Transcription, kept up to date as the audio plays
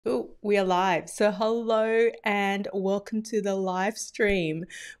we are live. So hello and welcome to the live stream.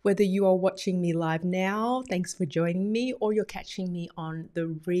 Whether you are watching me live now, thanks for joining me, or you're catching me on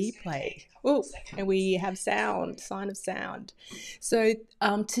the replay. Oh, and we have sound, sign of sound. So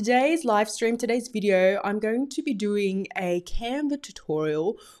today's live stream, today's video, I'm going to be doing a Canva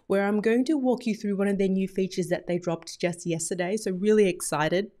tutorial where I'm going to walk you through one of their new features that they dropped just yesterday. So really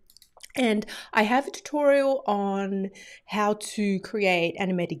excited. And I have a tutorial on how to create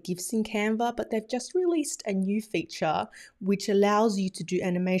animated GIFs in Canva, but they've just released a new feature which allows you to do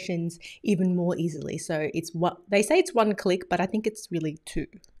animations even more easily. So it's what they say it's one click, but I think it's really two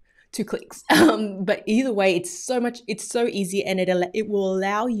clicks. But either way, it's so easy, and it will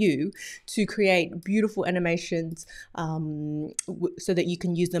allow you to create beautiful animations so that you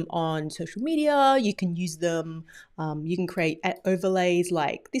can use them on social media. You can use them, you can create overlays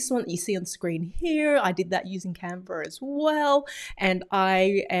like this one that you see on screen here. I did that using Canva as well. And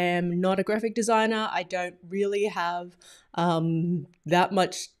I am not a graphic designer. I don't really have that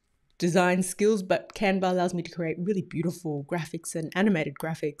much design skills, but Canva allows me to create really beautiful graphics and animated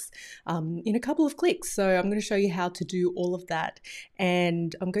graphics in a couple of clicks. So I'm going to show you how to do all of that,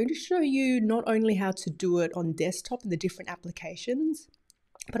 and I'm going to show you not only how to do it on desktop in the different applications,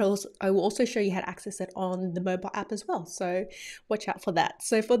 but I will also show you how to access it on the mobile app as well. So watch out for that.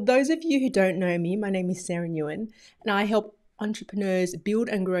 So for those of you who don't know me, my name is Sarah Nguyen, and I help entrepreneurs build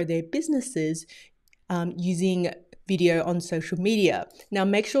and grow their businesses using video on social media. Now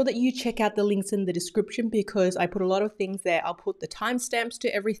make sure that you check out the links in the description because I put a lot of things there. I'll put the timestamps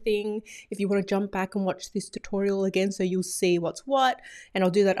to everything if you want to jump back and watch this tutorial again, so you'll see what's what, and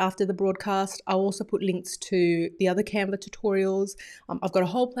I'll do that after the broadcast. I'll also put links to the other Canva tutorials. I've got a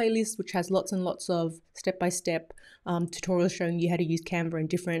whole playlist which has lots and lots of step-by-step tutorials showing you how to use Canva and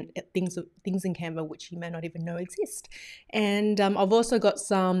different things in Canva which you may not even know exist. And I've also got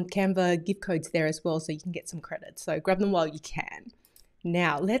some Canva gift codes there as well, so you can get some credit. So grab them while you can.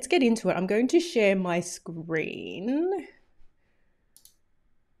 Now let's get into it. I'm going to share my screen.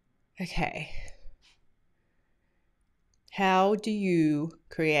 Okay. How do you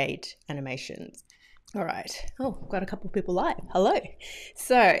create animations? All right. Oh, I've got a couple of people live. Hello.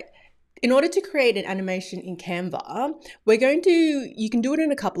 So in order to create an animation in Canva, you can do it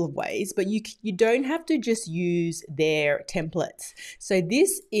in a couple of ways, but you don't have to just use their templates. So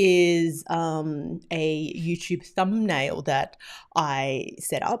this is a YouTube thumbnail that I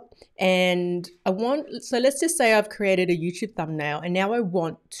set up, and so let's just say I've created a YouTube thumbnail, and now I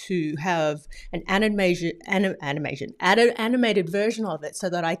want to have an animated version of it so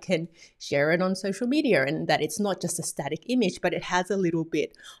that I can share it on social media, and that it's not just a static image, but it has a little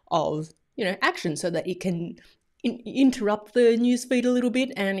bit of action so that it can interrupt the newsfeed a little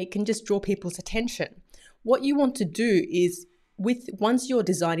bit and it can just draw people's attention. What you want to do is once your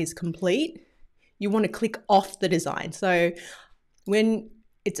design is complete, you want to click off the design. So when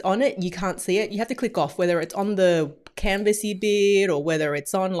it's on it, you can't see it. You have to click off, whether it's on the canvasy bit or whether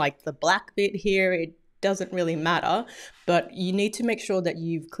it's on like the black bit here. It doesn't really matter, but you need to make sure that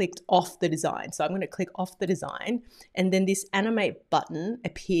you've clicked off the design. So I'm going to click off the design, and then this animate button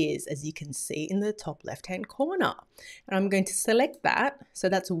appears, as you can see in the top left-hand corner. And I'm going to select that. So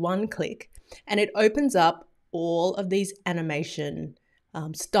that's one click, and it opens up all of these animation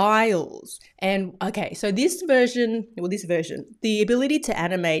styles. And okay, so the ability to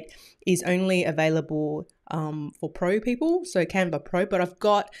animate is only available for Pro people, so Canva Pro, but I've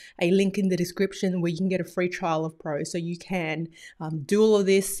got a link in the description where you can get a free trial of Pro, so you can do all of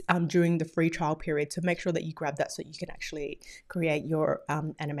this during the free trial period. So make sure that you grab that so you can actually create your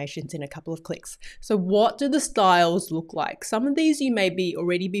animations in a couple of clicks. So what do the styles look like? Some of these you may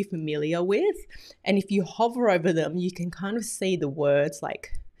already be familiar with, and if you hover over them, you can kind of see the words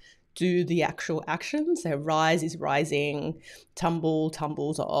like do the actual action. So rise is rising, tumbles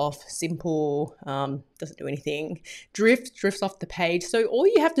off, simple doesn't do anything, drifts off the page. So all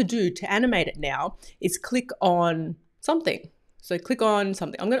you have to do to animate it now is click on something. So click on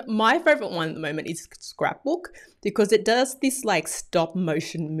something. My favorite one at the moment is Scrapbook because it does this like stop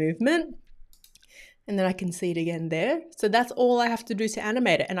motion movement. And then I can see it again there. So that's all I have to do to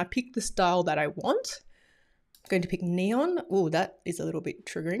animate it. And I pick the style that I want. I'm going to pick neon. Oh, that is a little bit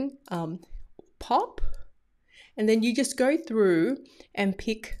triggering. Pop. And then you just go through and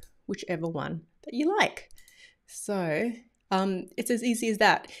pick whichever one that you like. So it's as easy as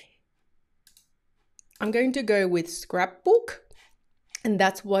that. I'm going to go with Scrapbook, and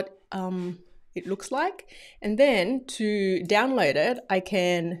that's what it looks like. And then to download it, I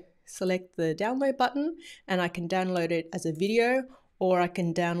can select the download button and I can download it as a video, or I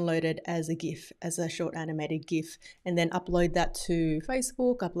can download it as a GIF, as a short animated GIF, and then upload that to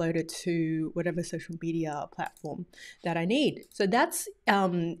Facebook, upload it to whatever social media platform that I need. So that's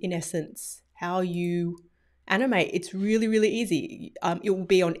in essence how you animate. It's really, really easy. It will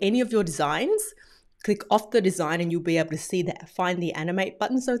be on any of your designs. Click off the design and you'll be able to see that, find the animate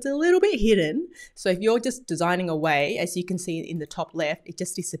button. So it's a little bit hidden. So if you're just designing away, as you can see in the top left, it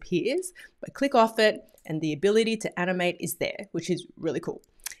just disappears. But click off it and the ability to animate is there, which is really cool.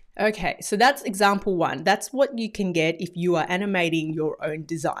 Okay, so that's example one. That's what you can get if you are animating your own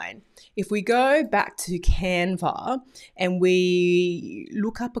design. If we go back to Canva and we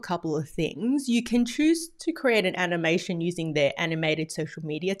look up a couple of things, you can choose to create an animation using their animated social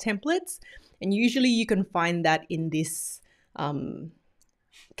media templates. And usually you can find that in this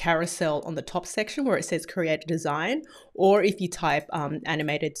carousel on the top section where it says create a design, or if you type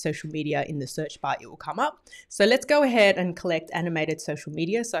animated social media in the search bar, it will come up. So let's go ahead and collect animated social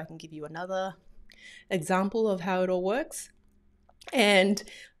media so I can give you another example of how it all works. And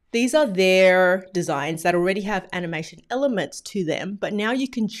these are their designs that already have animation elements to them, but now you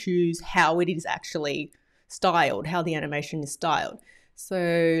can choose how it is actually styled, how the animation is styled.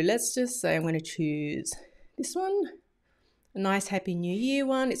 So let's just say I'm going to choose this one, a nice Happy New Year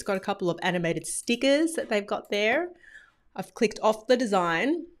one. It's got a couple of animated stickers that they've got there. I've clicked off the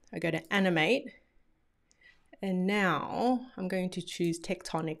design. I go to animate. And now I'm going to choose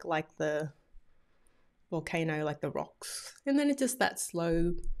tectonic, like the volcano, like the rocks. And then it's just that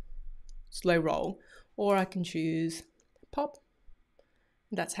slow roll. Or I can choose pop.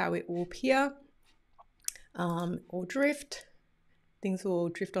 That's how it will appear. Or drift. Things will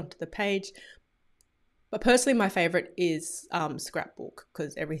drift onto the page. But personally, my favorite is scrapbook,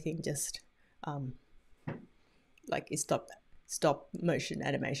 because everything just like is stop motion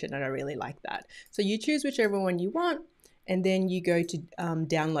animation, and I really like that. So you choose whichever one you want, and then you go to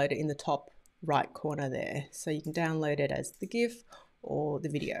download it in the top right corner there. So you can download it as the GIF or the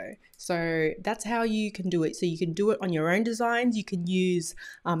video. So that's how you can do it. So you can do it on your own designs. You can use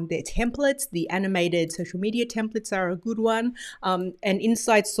their templates. The animated social media templates are a good one. And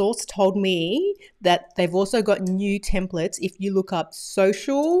Inside Source told me that they've also got new templates. If you look up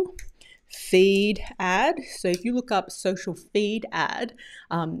social feed ad, so if you look up social feed ad,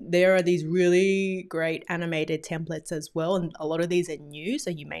 there are these really great animated templates as well, and a lot of these are new, so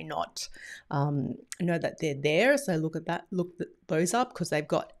you may not know that they're there. So look those up, because they've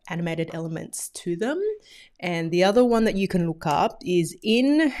got animated elements to them. And the other one that you can look up is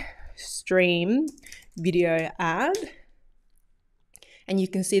in stream video ad. And you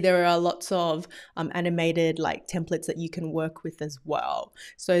can see there are lots of animated like templates that you can work with as well.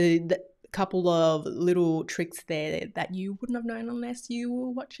 So the couple of little tricks there that you wouldn't have known unless you were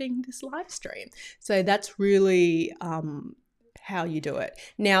watching this live stream. So that's really how you do it.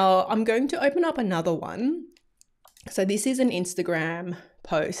 Now I'm going to open up another one. So this is an Instagram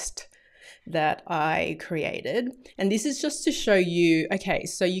post that I created, and this is just to show you, okay,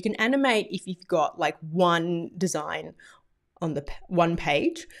 so you can animate if you've got like one design on the one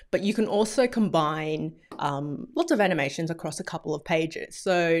page, but you can also combine lots of animations across a couple of pages.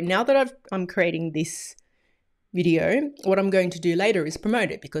 So now that I'm creating this video, what I'm going to do later is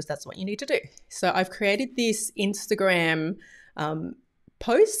promote it, because that's what you need to do. So I've created this Instagram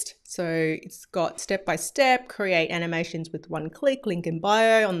post. So it's got step-by-step, create animations with one click, link in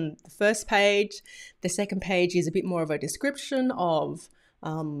bio on the first page. The second page is a bit more of a description of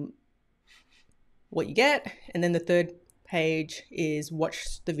what you get. And then the third page is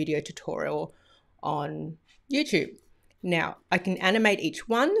watch the video tutorial on YouTube. Now I can animate each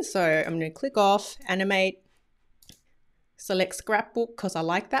one. So I'm going to click off, animate, select scrapbook because I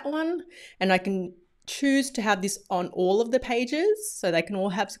like that one. And I can choose to have this on all of the pages so they can all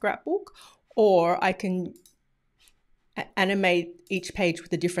have scrapbook, or I can animate each page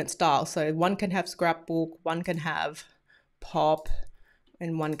with a different style. So one can have scrapbook, one can have pop,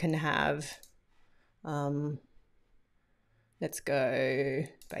 and one can have let's go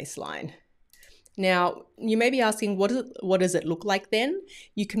baseline. Now, you may be asking, what does it look like then?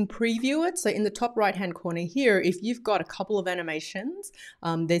 You can preview it. So in the top right-hand corner here, if you've got a couple of animations,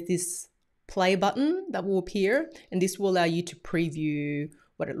 there's this play button that will appear, and this will allow you to preview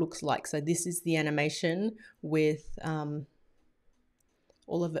what it looks like. So this is the animation with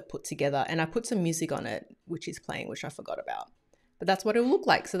all of it put together. And I put some music on it, which is playing, which I forgot about. But that's what it will look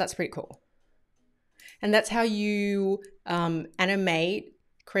like. So that's pretty cool. And that's how you animate,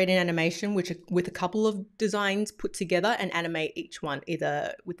 create an animation with a couple of designs put together and animate each one,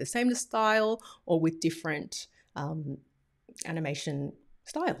 either with the same style or with different animation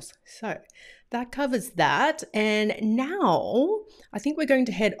styles. So that covers that. And now I think we're going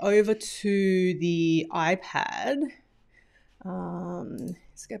to head over to the iPad.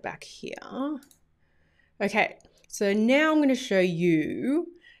 Let's go back here. Okay, so now I'm going to show you,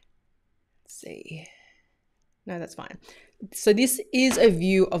 let's see. No, that's fine. So this is a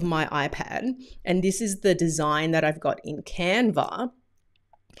view of my iPad, and this is the design that I've got in Canva.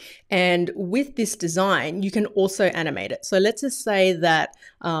 And with this design, you can also animate it. So let's just say that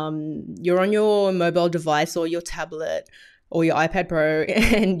you're on your mobile device or your tablet or your iPad Pro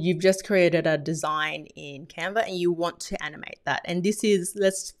and you've just created a design in Canva and you want to animate that. And this is,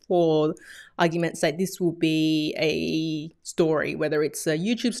 let's for argument's sake, this will be a story, whether it's a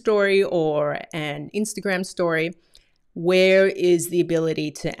YouTube story or an Instagram story. Where is the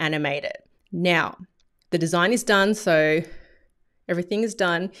ability to animate it? Now, the design is done, so everything is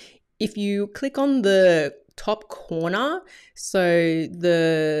done. If you click on the top corner, so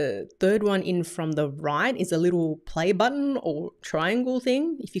the third one in from the right is a little play button or triangle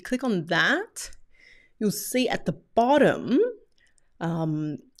thing. If you click on that, you'll see at the bottom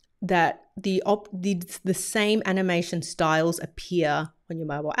that the same animation styles appear on your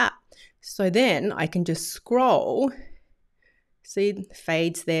mobile app. So then I can just scroll. See,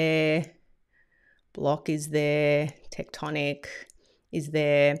 fades there, block is there, tectonic is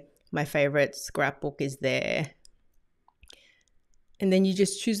there, my favorite scrapbook is there. And then you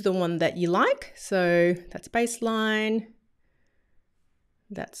just choose the one that you like. So that's baseline,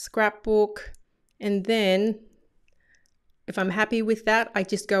 that's scrapbook. And then if I'm happy with that, I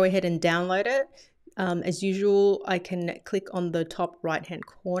just go ahead and download it. As usual, I can click on the top right-hand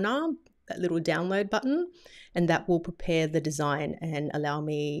corner, that little download button, and that will prepare the design and allow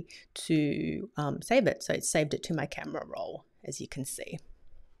me to save it. So it saved it to my camera roll, as you can see.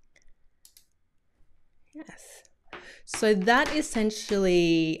 Yes. So that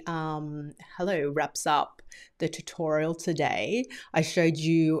essentially, wraps up the tutorial today. I showed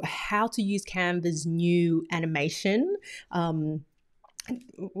you how to use Canva's new animation,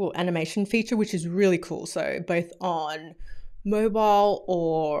 animation feature, which is really cool. So both on mobile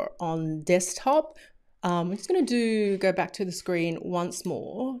or on desktop. I'm just going to go back to the screen once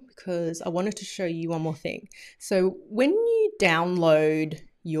more because I wanted to show you one more thing. So when you download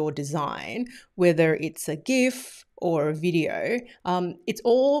your design, whether it's a GIF or a video, it's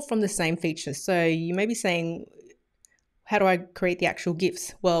all from the same feature. So you may be saying, how do I create the actual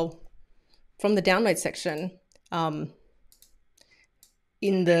GIFs? Well, from the download section,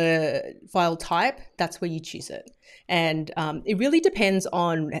 in the file type, that's where you choose it. And it really depends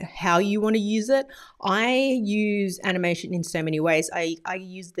on how you want to use it. I use animation in so many ways. I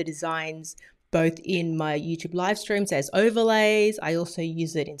use the designs both in my YouTube live streams as overlays. I also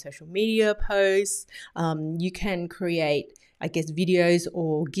use it in social media posts. You can create, I guess, videos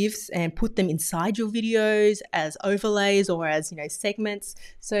or GIFs and put them inside your videos as overlays or as, segments.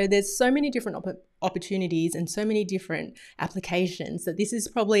 So there's so many different opportunities and so many different applications that this is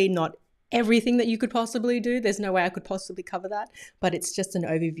probably not everything that you could possibly do. There's no way I could possibly cover that, but it's just an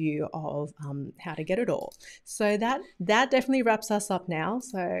overview of how to get it all. So that definitely wraps us up now.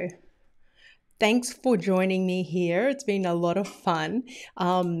 So thanks for joining me here. It's been a lot of fun.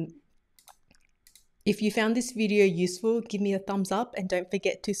 If you found this video useful, give me a thumbs up and don't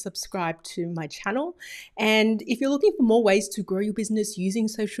forget to subscribe to my channel. And if you're looking for more ways to grow your business using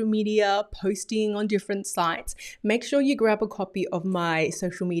social media, posting on different sites, make sure you grab a copy of my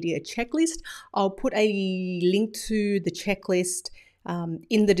social media checklist. I'll put a link to the checklist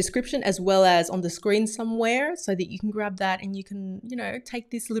in the description as well as on the screen somewhere so that you can grab that and you can,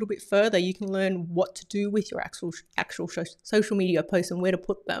 take this a little bit further. You can learn what to do with your actual social media posts and where to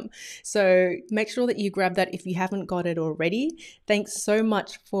put them. So make sure that you grab that if you haven't got it already. Thanks so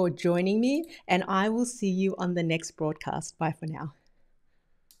much for joining me and I will see you on the next broadcast. Bye for now.